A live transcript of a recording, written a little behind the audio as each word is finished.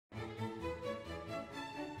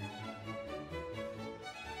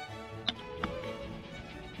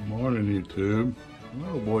Morning, YouTube.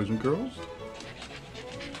 Hello, boys and girls.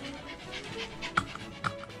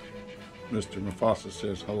 Mr. Mufasa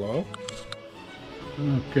says hello.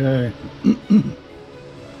 Okay.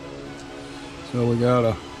 So we got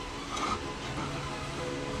a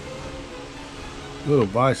little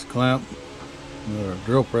vise clamp, or a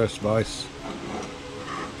drill press vise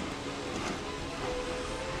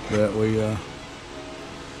that we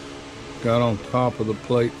got on top of the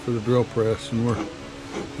plate for the drill press, and we're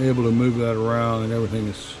able to move that around and everything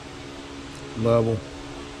is level.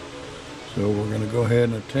 So we're going to go ahead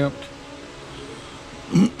and attempt.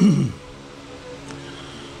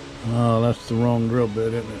 Oh, that's the wrong drill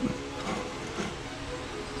bit, isn't it?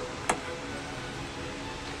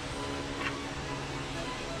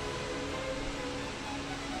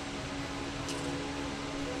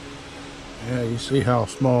 Yeah, you see how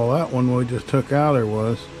small that one we just took out there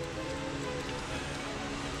was.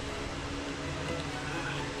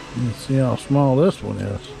 Let's see how small this one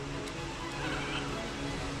is.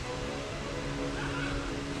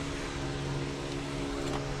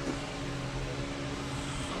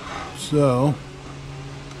 So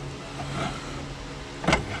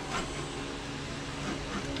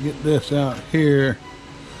get this out here.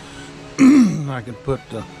 I can put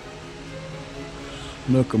the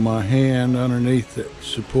nook of my hand underneath it,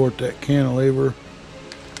 support that cantilever.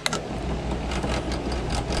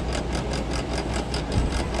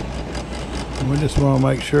 We just want to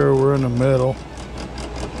make sure we're in the middle.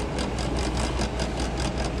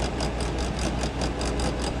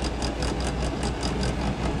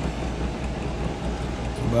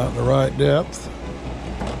 About the right depth.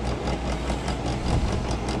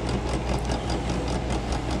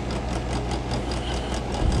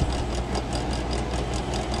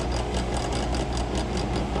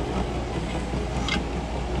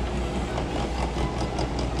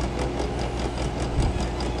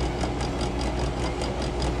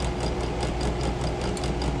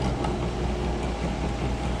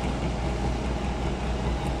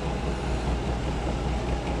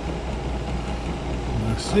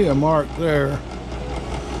 See a mark there,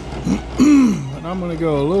 but I'm going to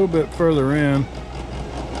go a little bit further in.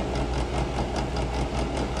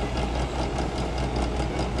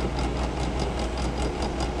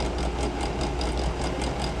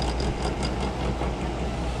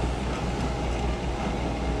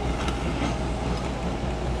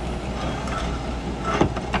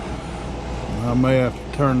 I may have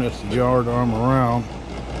to turn this yard arm around,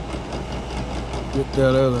 get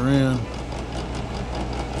that other end.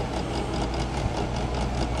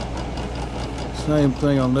 Same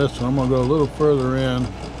thing on this one. I'm going to go a little further in.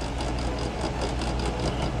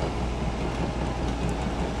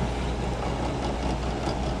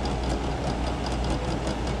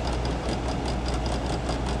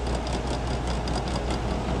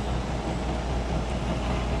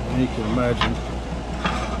 And you can imagine,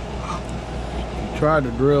 if you tried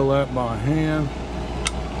to drill that by hand,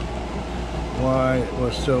 why it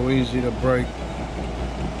was so easy to break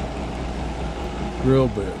drill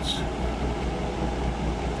bits.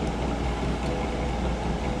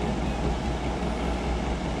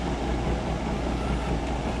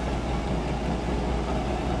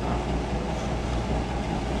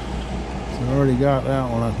 I already got that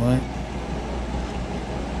one, I think.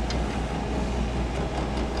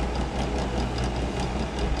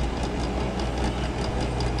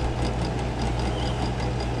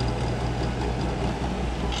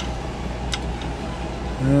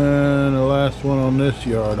 And the last one on this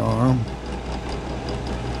yard arm.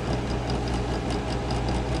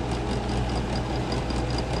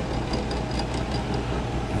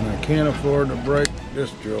 And I can't afford to break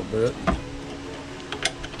this drill bit.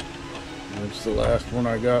 It's the last one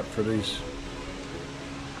I got for these.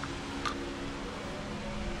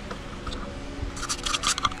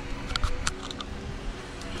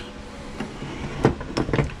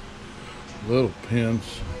 Little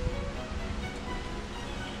pins.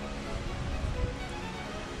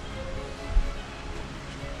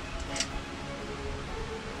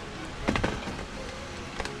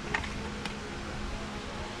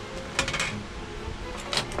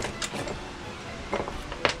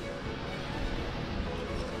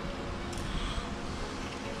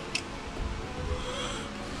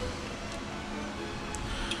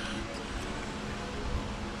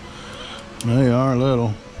 They are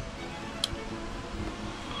little.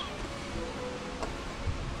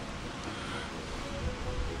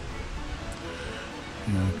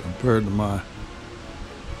 Yeah, compared to my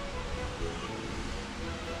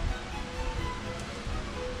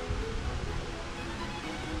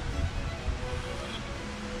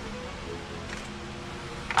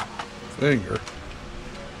finger.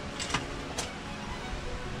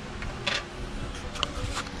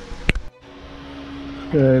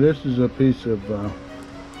 Okay, this is a piece of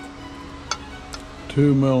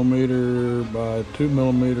 2mm by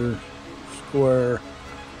 2mm square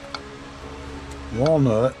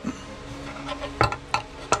walnut,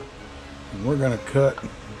 and we're going to cut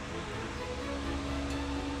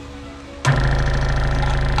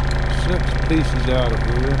 6 pieces out of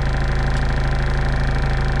here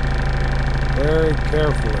very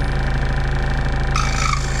carefully.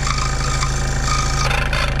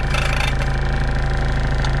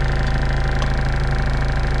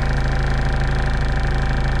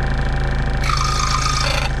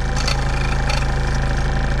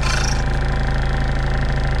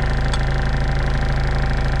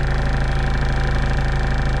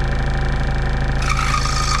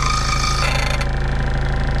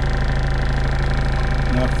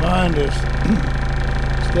 I find this,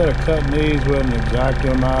 instead of cutting these with an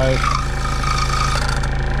X-Acto knife,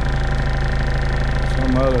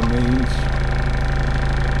 some other means,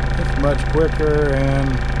 it's much quicker and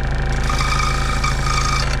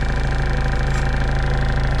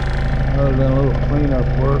other than a little cleanup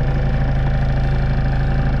work.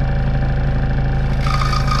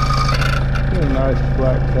 Get a nice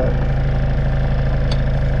flat cut.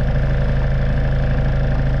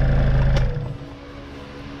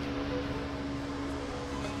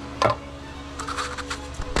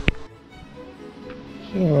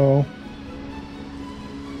 So,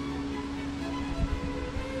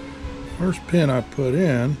 first pin I put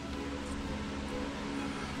in,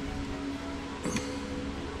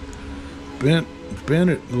 bent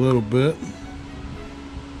it a little bit.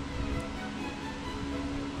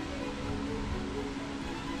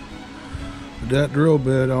 But that drill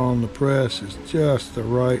bit on the press is just the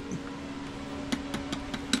right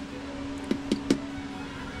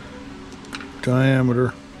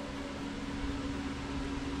diameter.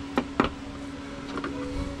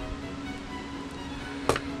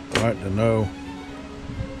 Right to know.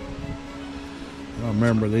 I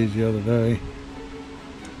remember these the other day.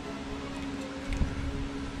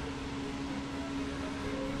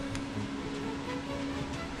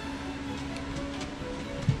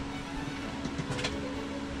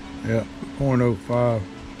 Yep, 0.05.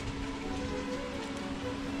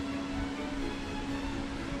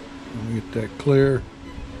 Let me get that clear.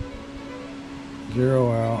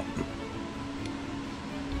 Zero out.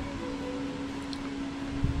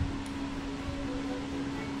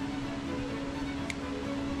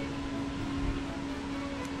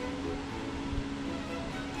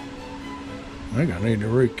 I think I need to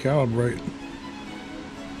recalibrate.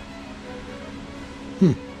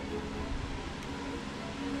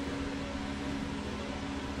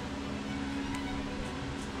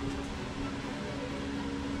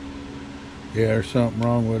 Yeah, there's something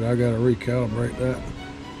wrong with it. I gotta recalibrate that.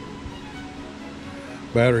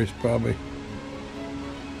 Battery's probably.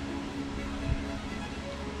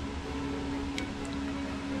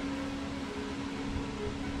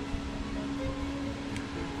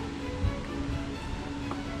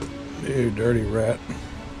 You dirty rat.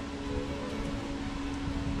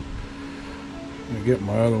 Let me get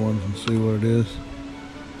my other ones and see what it is.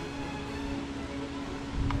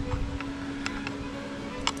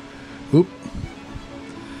 Oop.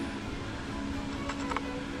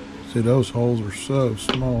 See, those holes are so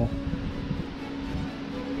small.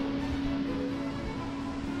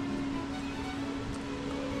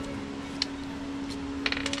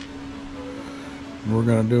 We're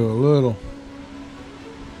going to do a little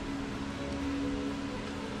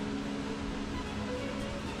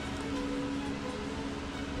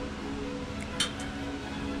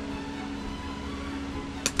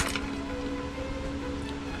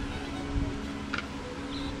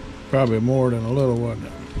probably more than a little, wasn't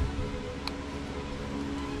it?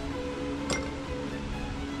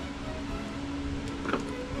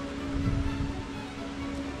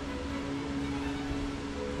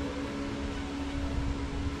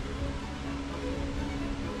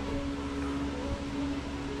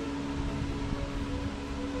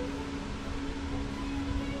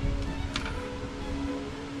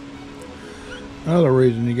 Another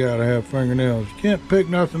reason you gotta have fingernails. You can't pick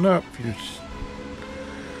nothing up if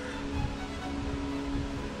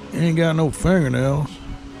you ain't got no fingernails.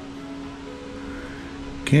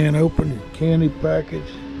 Can't open your candy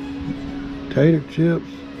package, tater chips.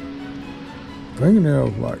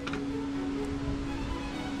 Fingernails like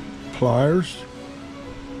pliers,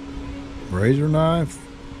 razor knife,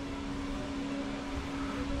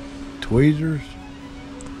 tweezers,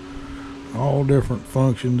 all different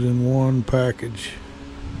functions in one package.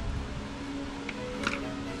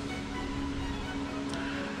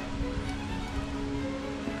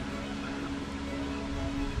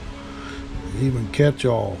 even catch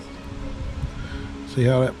all. See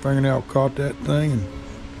how that fingernail caught that thing and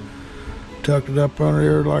tucked it up under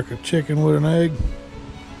there like a chicken with an egg?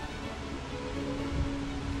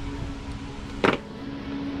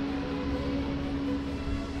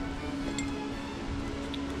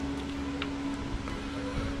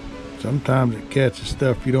 Sometimes it catches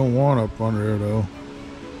stuff you don't want up under there though.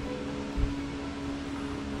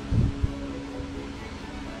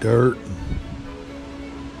 Dirt.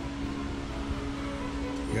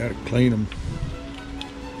 You gotta clean them.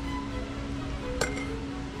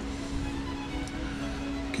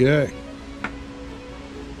 Okay.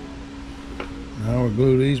 Now we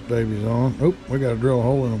glue these babies on. Oh, we gotta drill a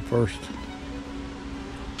hole in them first.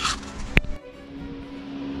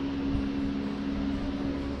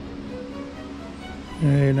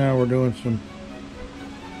 Okay, now we're doing some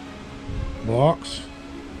blocks.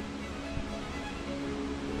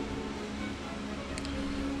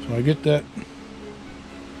 So I get that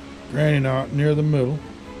granny knot near the middle.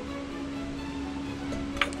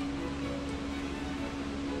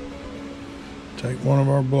 Take one of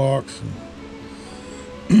our blocks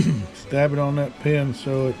and stab it on that pin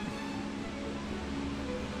so it's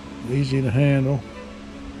easy to handle.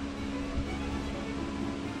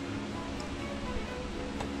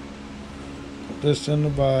 Put this in the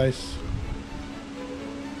vise.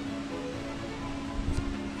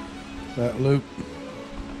 That loop.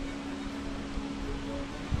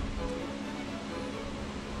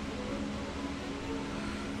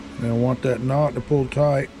 Now I want that knot to pull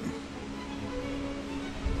tight.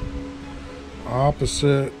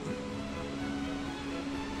 Opposite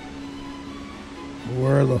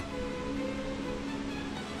where the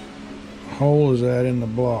hole is at in the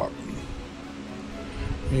block.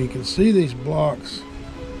 And you can see these blocks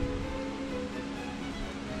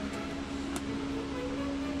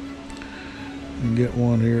and get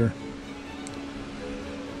one here.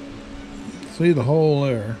 See the hole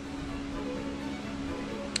there,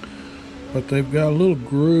 but they've got a little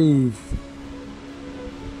groove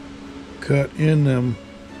cut in them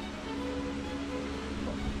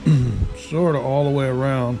sort of all the way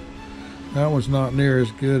around. That one's not near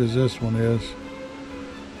as good as this one is.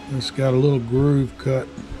 It's got a little groove cut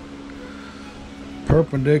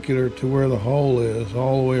perpendicular to where the hole is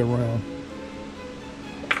all the way around,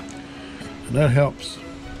 and that helps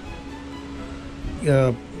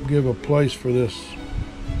give a place for this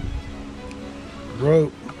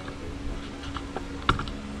rope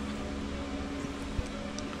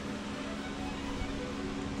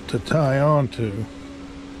to tie onto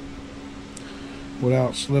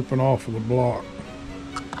without slipping off of the block.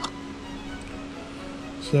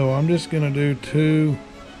 So I'm just going to do two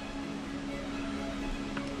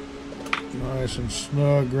nice and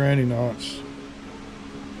snug granny knots,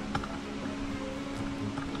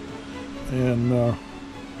 and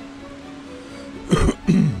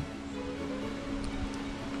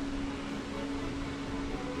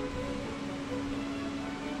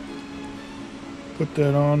put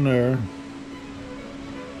that on there.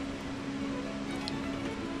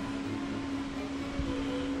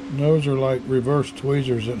 And those are like reverse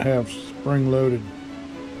tweezers that have spring-loaded,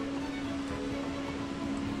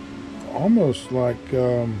 almost like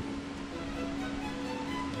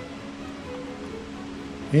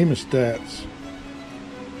hemostats.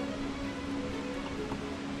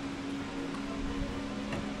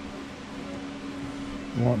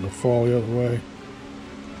 Wanting to fall the other way.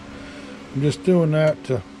 I'm just doing that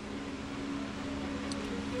to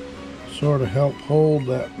sort of help hold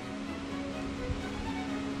that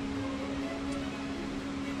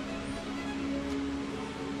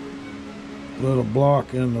little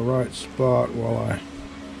block in the right spot while I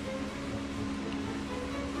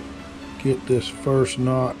get this first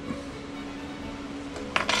knot.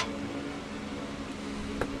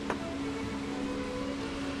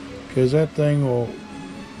 Because that thing will,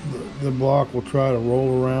 the block will try to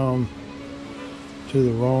roll around to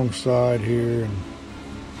the wrong side here and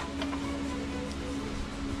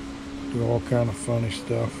do all kind of funny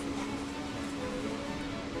stuff.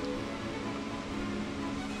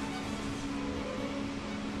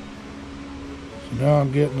 So now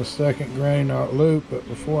I'm getting the second granny knot loop, but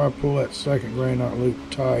before I pull that second granny knot loop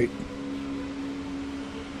tight,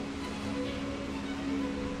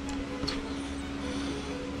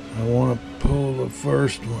 I want to pull the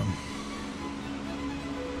first one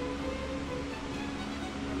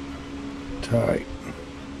tight.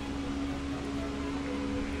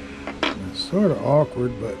 It's sort of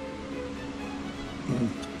awkward, but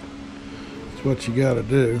it's what you got to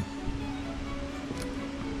do.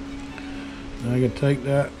 Now I can take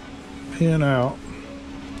that pin out,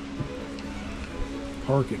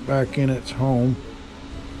 park it back in its home.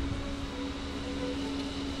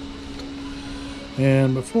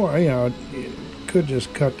 And before, you know, you could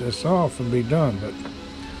just cut this off and be done, but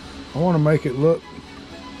I want to make it look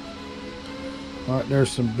like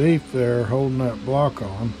there's some beef there holding that block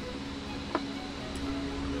on.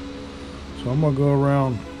 So I'm going to go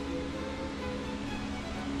around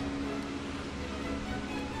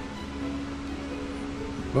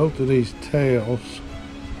both of these tails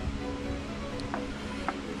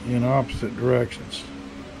in opposite directions.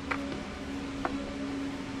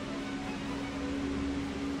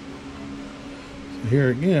 So here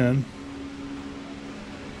again,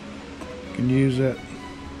 you can use that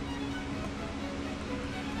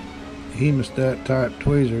hemostat type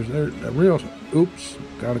tweezers. They're real. Oops,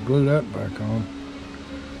 got to glue that back on.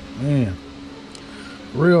 Man,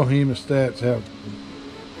 real hemostats have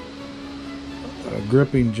a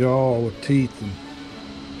gripping jaw with teeth, and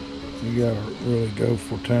you got to really go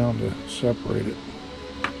for town to separate it.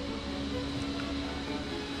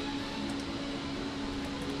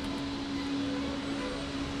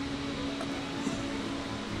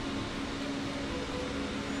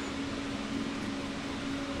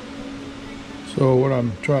 So what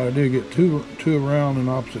I'm trying to do, get two around in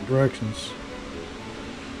opposite directions,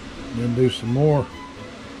 and then do some more.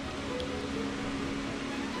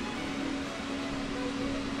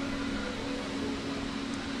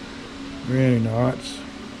 Granny knots.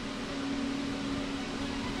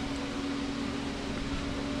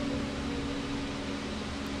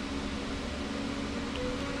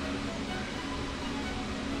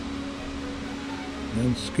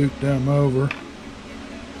 Then scoop them over.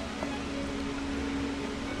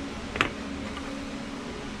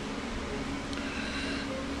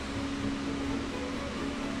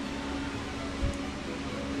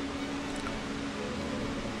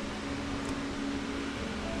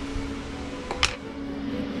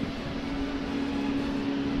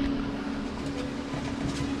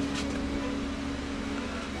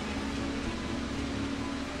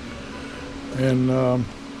 And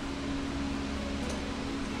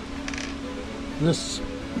this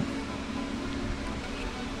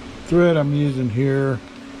thread I'm using here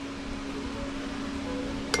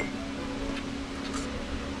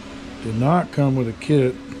did not come with a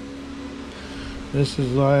kit. This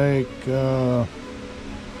is like 70%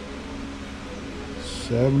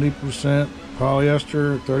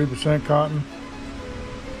 polyester, 30% cotton.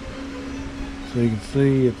 So you can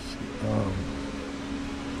see it's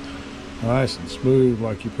nice and smooth,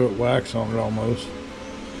 like you put wax on it almost.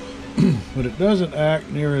 But it doesn't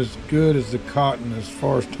act near as good as the cotton as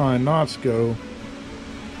far as tying knots go,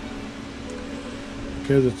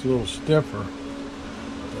 because it's a little stiffer.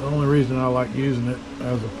 The only reason I like using it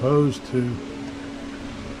as opposed to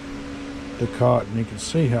the cotton, you can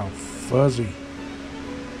see how fuzzy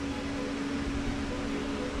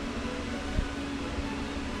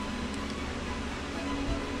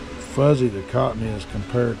the cotton is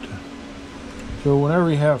compared to. So whenever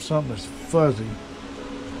you have something that's fuzzy,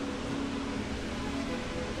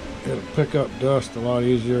 it'll pick up dust a lot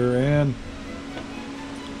easier and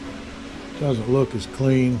doesn't look as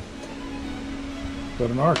clean. But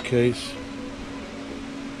in our case,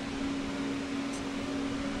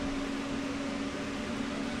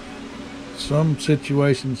 some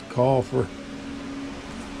situations call for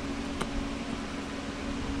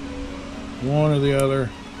one or the other.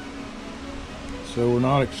 So we're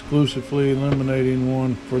not exclusively eliminating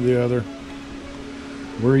one for the other.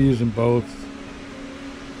 We're using both,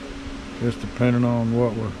 just depending on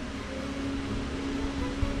what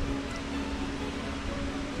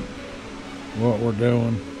we're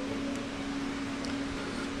doing.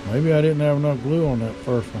 Maybe I didn't have enough glue on that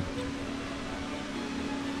first one.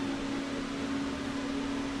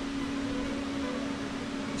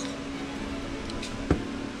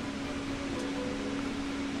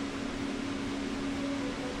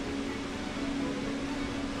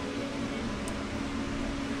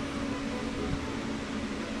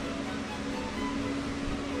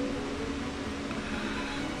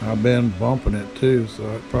 I've been bumping it too, so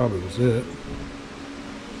that probably was it.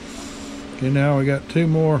 Okay, now we got two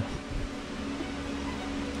more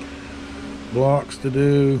blocks to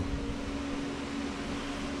do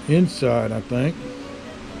inside, I think.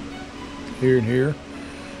 Here and here.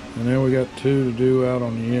 And then we got two to do out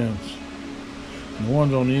on the ends. And the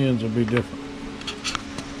ones on the ends will be different.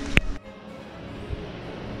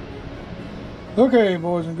 Okay,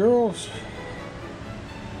 boys and girls.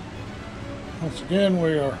 Once again,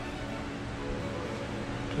 we are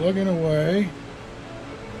plugging away.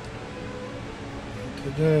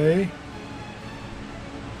 Today,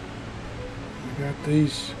 we got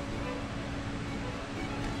these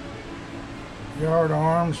yard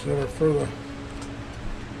arms that are for the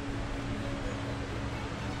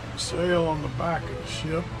sail on the back of the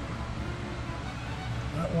ship.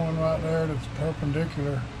 That one right there that's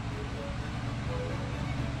perpendicular.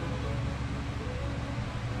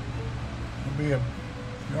 There'll be a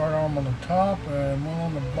yard arm on the top and one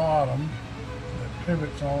on the bottom that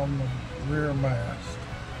pivots on the rear mast.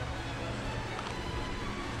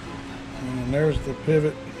 And there's the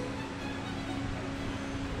pivot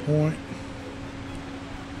point.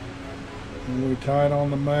 When we tie it on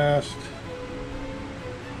the mast,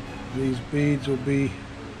 these beads will be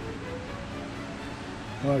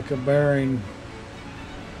like a bearing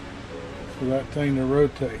for that thing to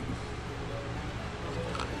rotate.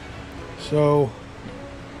 So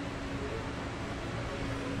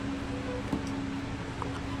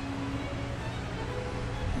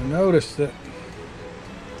I noticed that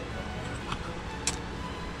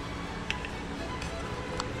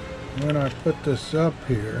when I put this up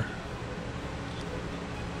here,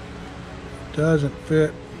 it doesn't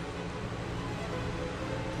fit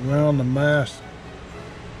around the mast,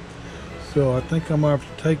 so I think I'm going to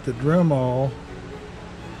have to take the Dremel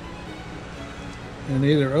and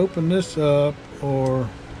either open this up or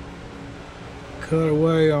cut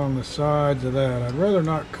away on the sides of that. I'd rather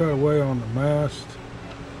not cut away on the mast.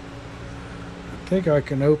 I think I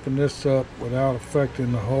can open this up without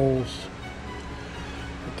affecting the holes,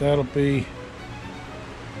 but that'll be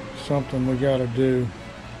something we got to do.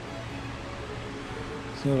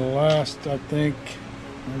 So the last, I think,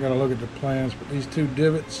 I gotta look at the plans, but these two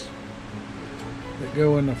divots that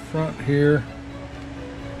go in the front here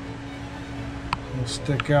will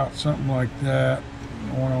stick out something like that,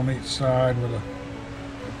 one on each side with a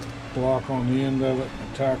block on the end of it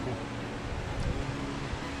and a tackle.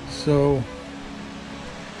 So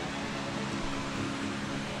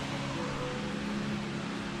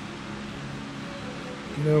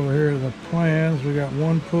get over here to the plans. We got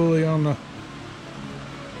one pulley on the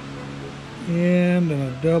end and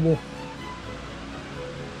a double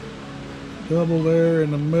there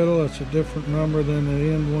in the middle. It's a different number than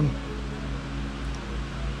the end one,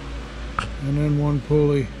 and then one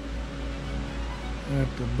pulley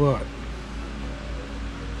at the butt.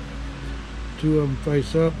 Two of them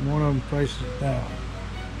face up and one of them faces down.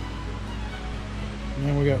 And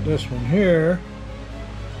then we got this one here.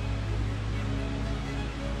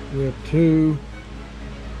 We have two.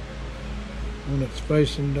 When it's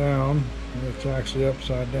facing down, when it's actually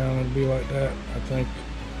upside down, it'll be like that, I think,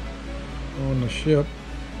 on the ship.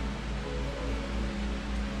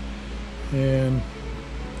 And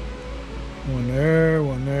one there,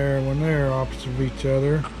 one there, one there, opposite of each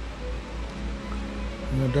other.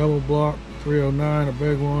 And a double block 309, a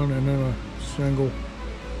big one, and then a single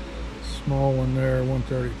small one there,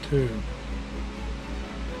 132.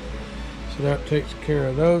 So that takes care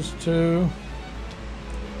of those two.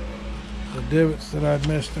 The divots that I'd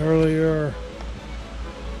missed earlier are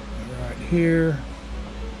right here.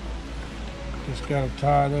 Just got to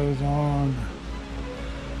tie those on.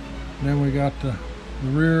 And then we got the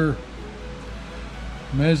rear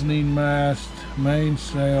mezzanine mast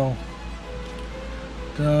mainsail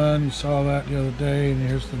done. You saw that the other day, and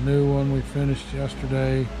here's the new one we finished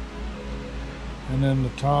yesterday. And then the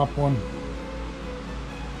top one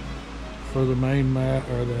for the main mast,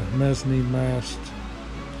 or the mezzanine mast.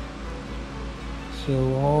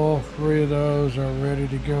 So all three of those are ready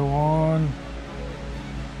to go on.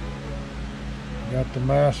 We got the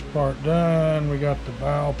mast part done, we got the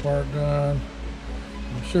bow part done.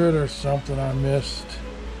 I'm sure there's something I missed,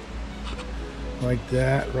 like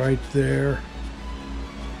that right there.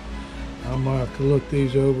 I'm gonna have to look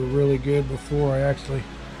these over really good before I actually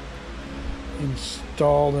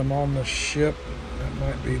install them on the ship. That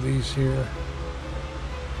might be these here.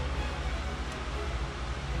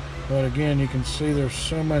 But again, you can see there's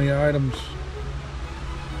so many items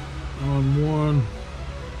on one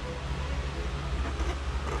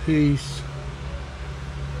piece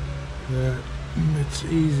that it's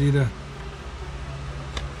easy to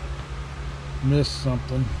miss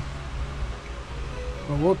something.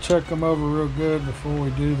 But we'll check them over real good before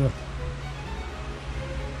we do the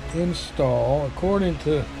install. According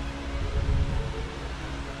to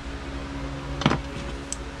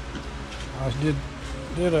I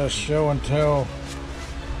did a show and tell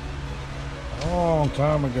a long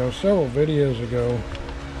time ago, several videos ago,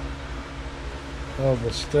 of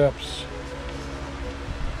the steps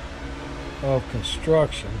of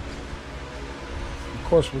construction. Of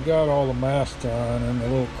course, we got all the masts done and the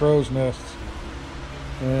little crow's nests,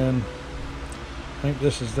 and I think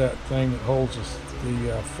this is that thing that holds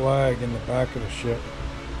the flag in the back of the ship.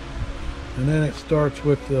 And then it starts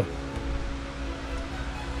with the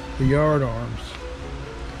the yard arms.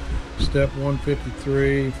 Step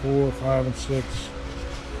 153, 4, 5, and 6.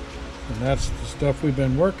 And that's the stuff we've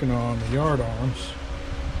been working on, the yard arms.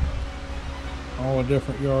 All the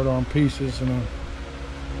different yard arm pieces, and I'm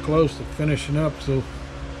close to finishing up. So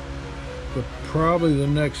probably the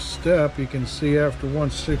next step you can see after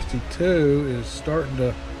 162 is starting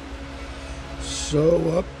to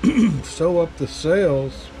sew up sew up the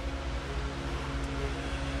sails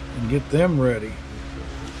and get them ready.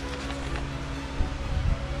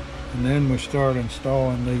 And then we start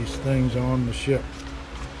installing these things on the ship.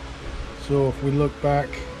 So if we look back,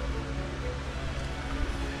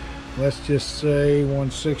 let's just say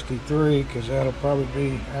 163, because that'll probably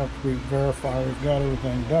be after we verify we've got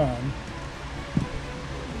everything done.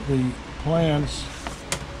 The plans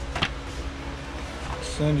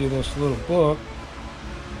send you this little book,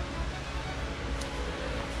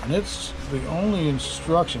 and it's the only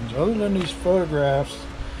instructions other than these photographs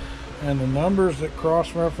and the numbers that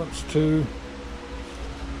cross-reference to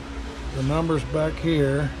the numbers back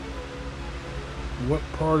here, what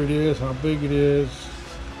part it is, how big it is.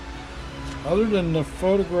 Other than the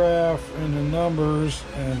photograph and the numbers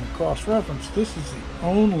and the cross-reference, this is the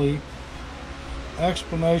only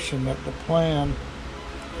explanation that the plan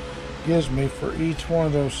gives me for each one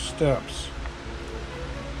of those steps.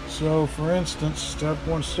 So for instance, step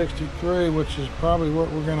 163, which is probably what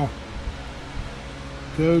we're going to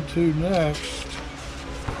go to next,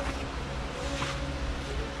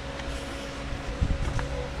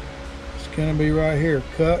 it's going to be right here.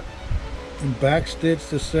 Cut and backstitch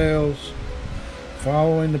the sails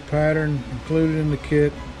following the pattern included in the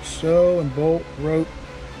kit. Sew and bolt rope.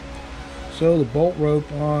 Sew the bolt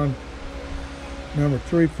rope on number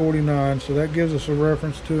 349, so that gives us a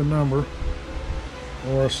reference to a number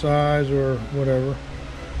or a size or whatever,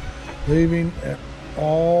 leaving at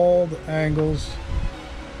all the angles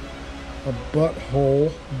a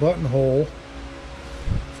buttonhole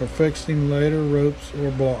for fixing later ropes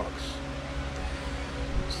or blocks.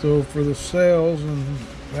 So for the sails and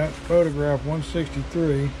that photograph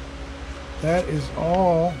 163, that is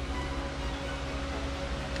all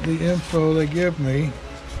the info they give me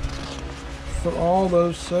for all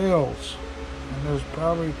those sails. And there's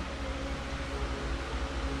probably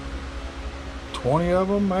 20 of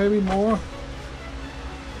them, maybe more.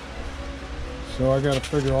 So I got to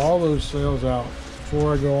figure all those sails out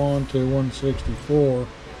before I go on to 164,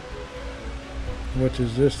 which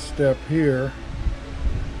is this step here.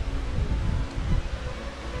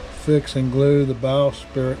 Fix and glue the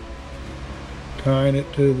bowsprit, tying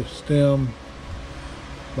it to the stem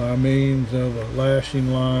by means of a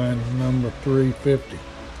lashing line number 350.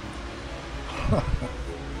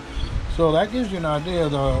 So that gives you an idea.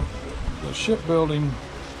 The shipbuilding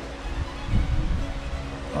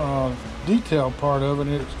detail part of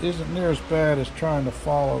it isn't near as bad as trying to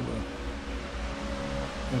follow the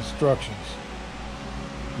instructions.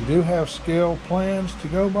 You do have scale plans to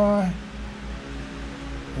go by,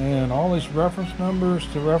 and all these reference numbers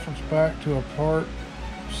to reference back to a part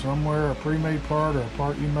somewhere, a pre-made part or a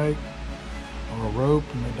part you make, or a rope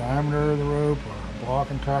and the diameter of the rope, or a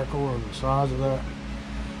block and tackle or the size of that.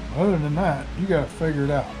 Other than that, you got to figure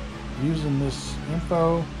it out using this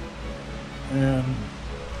info and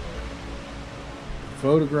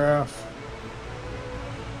photograph.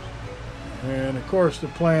 And of course the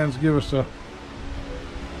plans give us a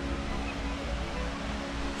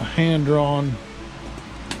hand-drawn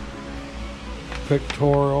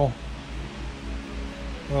pictorial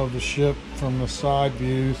of the ship from the side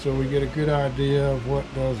view, so we get a good idea of what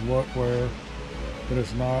does what where, but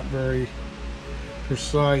it's not very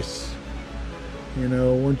precise. You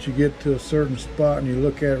know, once you get to a certain spot and you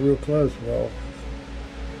look at it real close, well,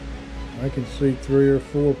 I can see 3 or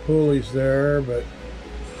 4 pulleys there, but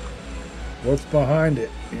what's behind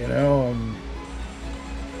it? You know, I'm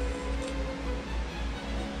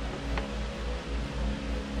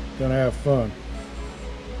gonna have fun.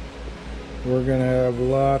 We're gonna have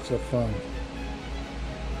lots of fun.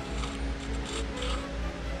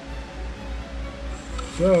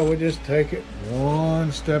 So we just take it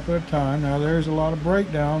one step at a time. Now there's a lot of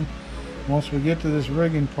breakdown once we get to this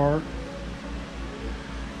rigging part,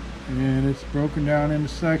 and it's broken down into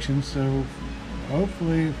sections. So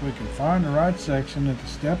hopefully if we can find the right section at the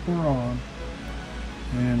step we're on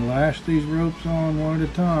and lash these ropes on one at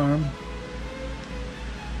a time,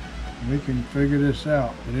 we can figure this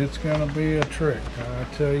out. But it's gonna be a trick, I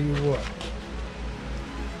tell you what.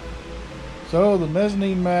 So the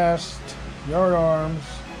mezzanine mast yard arms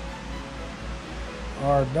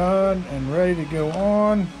are done and ready to go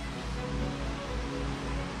on.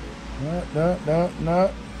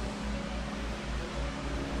 Nut.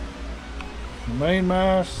 the main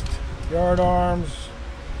mast, yard arms,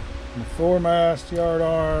 the foremast, yard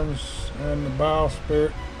arms, and the bow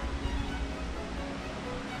spirit.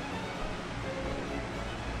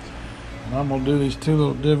 And I'm gonna do these two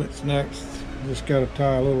little divots next. Just gotta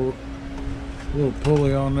tie a little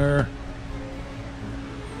pulley on there.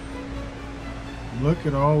 Look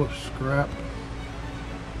at all the scrap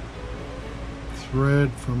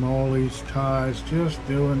thread from all these ties, just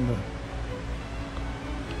doing the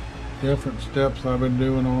different steps I've been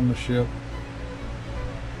doing on the ship.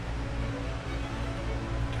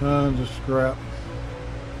 Tons of scrap.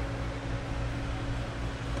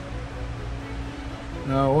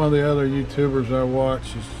 Now, one of the other YouTubers I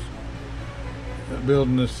watch is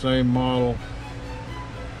building this same model,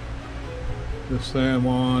 the San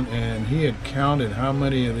Juan, and he had counted how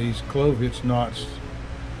many of these clove hitch knots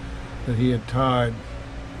that he had tied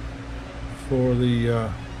for the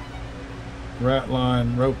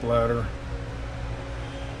ratline rope ladder,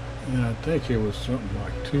 and I think it was something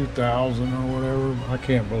like 2,000 or whatever. I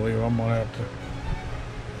can't believe it. I'm gonna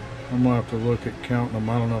have to look at counting them.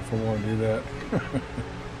 I don't know if I want to do that.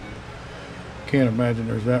 Can't imagine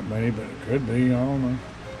there's that many, but it could be. I don't know.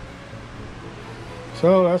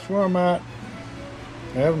 So that's where I'm at,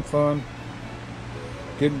 having fun,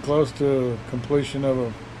 getting close to completion of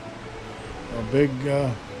a big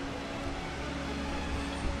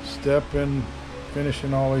step in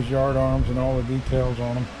finishing all these yard arms and all the details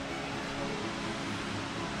on them,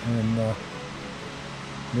 and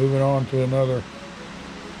moving on to another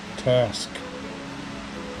task.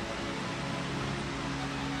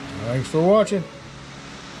 Thanks for watching.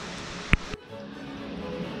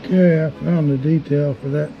 Okay, I found the detail for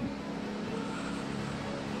that.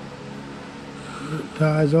 It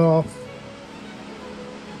ties off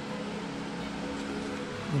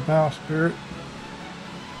the bow spirit.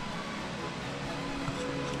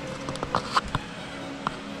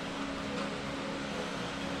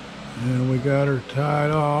 And we got her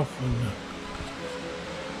tied off and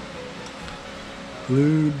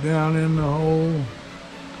glued down in the hole.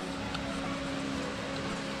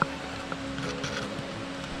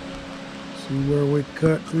 See where we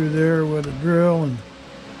cut through there with a drill and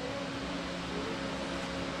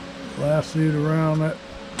lassoed around that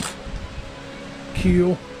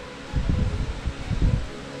keel.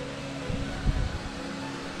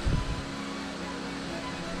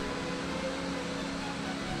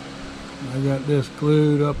 I got this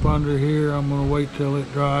glued up under here. I'm going to wait till it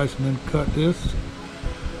dries and then cut this.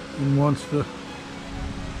 And once the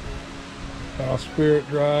bow spirit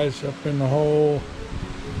dries up in the hole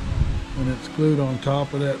and it's glued on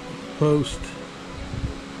top of that post,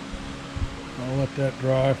 I'll let that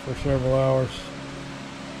dry for several hours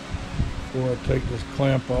before I take this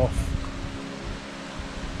clamp off.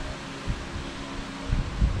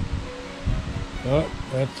 But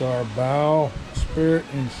that's our bow spirit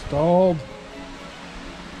installed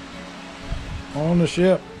on the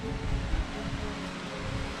ship.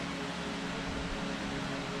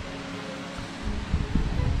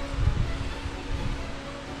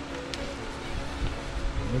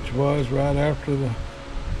 Which was right after the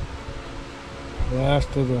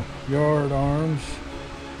last of the yard arms.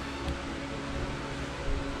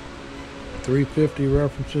 350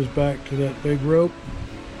 references back to that big rope.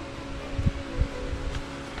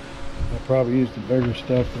 I probably used the bigger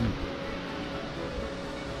stuff than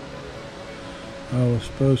I was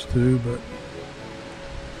supposed to, but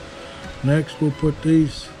next we'll put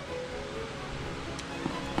these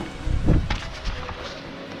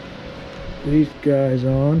guys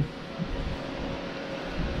on,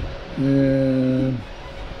 and the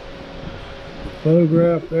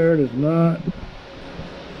photograph there does not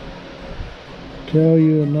tell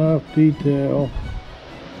you enough detail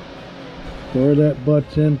where that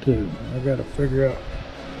butts into. I got to figure out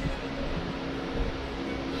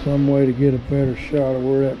some way to get a better shot of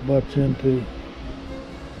where that butts into.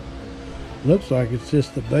 Looks like it's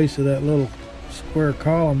just the base of that little square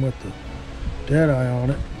column with the deadeye on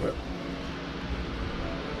it, but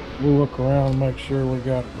we'll look around and make sure we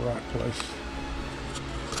got it the right place.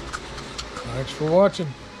 Thanks for watching.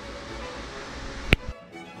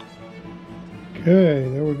 Okay,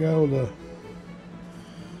 there we go. The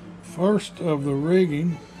first of the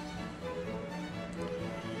rigging.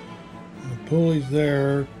 The pulleys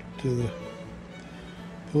there to the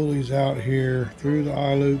pulleys out here through the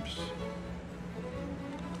eye loops.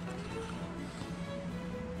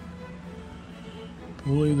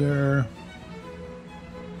 Pulley there.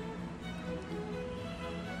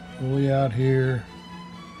 Pulley out here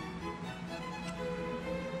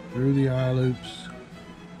through the eye loops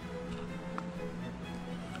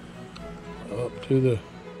up to the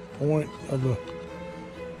point of the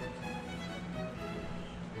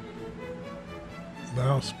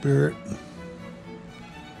bowsprit,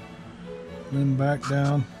 then back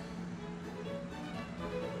down.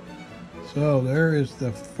 So there is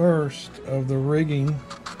the first of the rigging.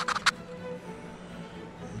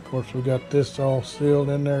 Of course, we got this all sealed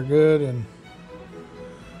in there good, and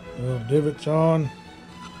the little divots on.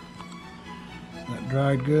 That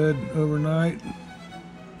dried good overnight.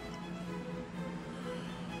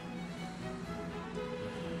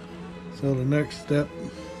 So the next step,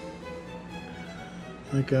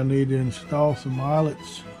 I think I need to install some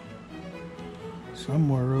eyelets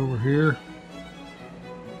somewhere over here.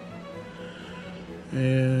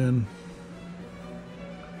 And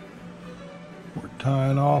we're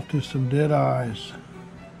tying off to some dead eyes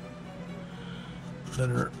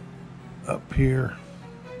that are up here.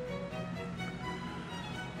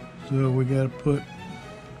 So we got to put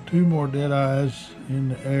 2 more dead eyes in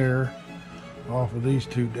the air off of these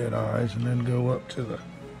 2 dead eyes, and then go up to the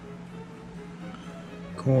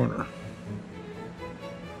corner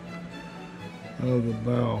of the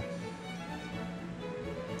bow.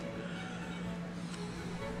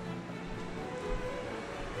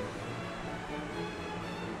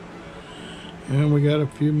 And we got a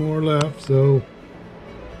few more left, so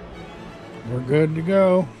we're good to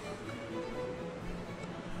go.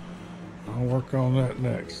 I'll work on that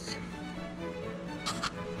next.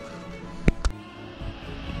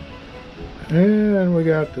 And we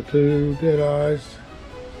got the 2 dead eyes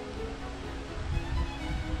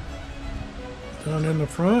done in the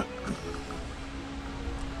front.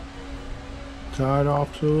 Tied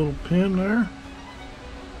off to a little pin there.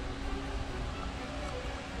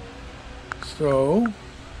 So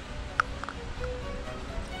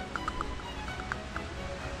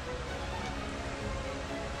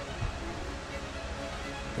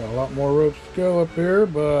got a lot more ropes to go up here,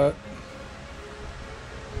 but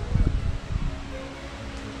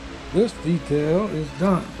this detail is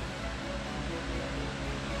done.